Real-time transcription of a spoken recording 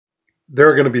there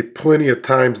are going to be plenty of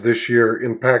times this year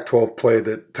in Pac-12 play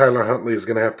that Tyler Huntley is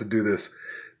going to have to do this.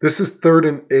 This is 3rd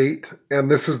and 8,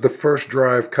 and this is the first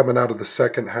drive coming out of the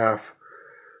second half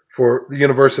for the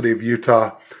University of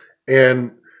Utah.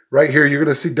 And right here, you're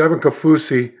going to see Devin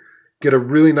Kafusi get a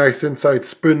really nice inside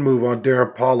spin move on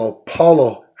Darren Paulo.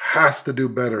 Paulo has to do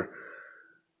better.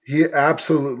 He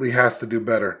absolutely has to do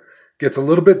better. Gets a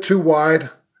little bit too wide,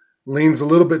 leans a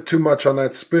little bit too much on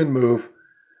that spin move,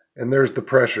 and there's the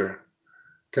pressure.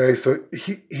 Okay, so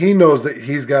he knows that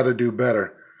he's got to do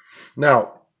better.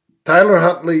 Now, Tyler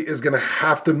Huntley is going to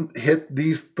have to hit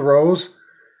these throws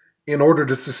in order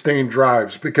to sustain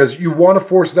drives, because you want to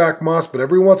force Zach Moss, but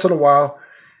every once in a while,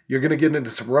 you're going to get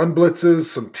into some run blitzes,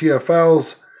 some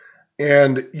TFLs,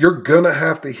 and you're going to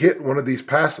have to hit one of these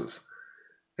passes.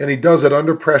 And he does it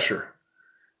under pressure.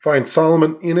 Finds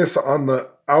Solomon Innis on the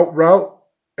out route,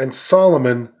 and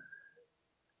Solomon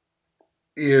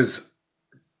is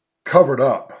covered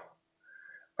up.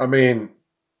 I mean,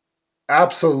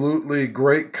 absolutely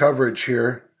great coverage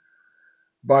here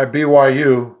by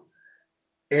BYU,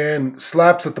 and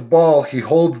slaps at the ball. He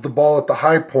holds the ball at the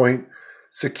high point,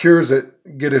 secures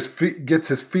it, gets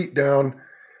his feet down,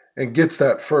 and gets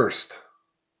that first.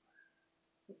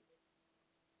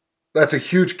 That's a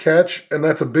huge catch, and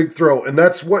that's a big throw. And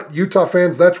that's what, Utah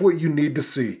fans, that's what you need to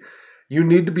see. You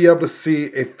need to be able to see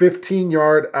a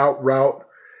 15-yard out route.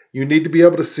 You need to be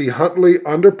able to see Huntley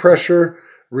under pressure,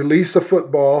 release a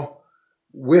football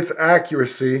with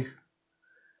accuracy,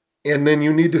 and then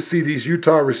you need to see these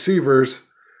Utah receivers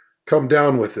come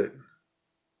down with it.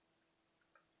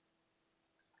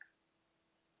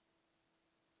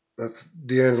 That's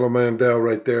D'Angelo Mandel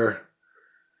right there.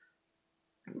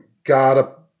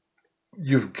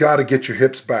 You've got to get your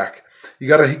hips back. You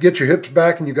got to get your hips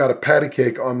back, and you got to patty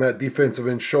cake on that defensive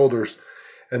end shoulders.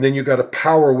 And then you got to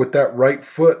power with that right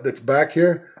foot that's back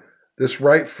here. This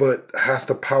right foot has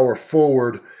to power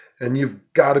forward, and you've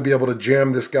got to be able to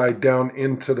jam this guy down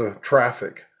into the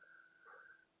traffic.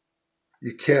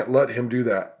 You can't let him do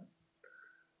that.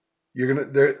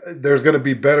 There's going to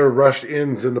be better rushed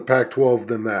ins in the Pac-12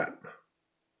 than that.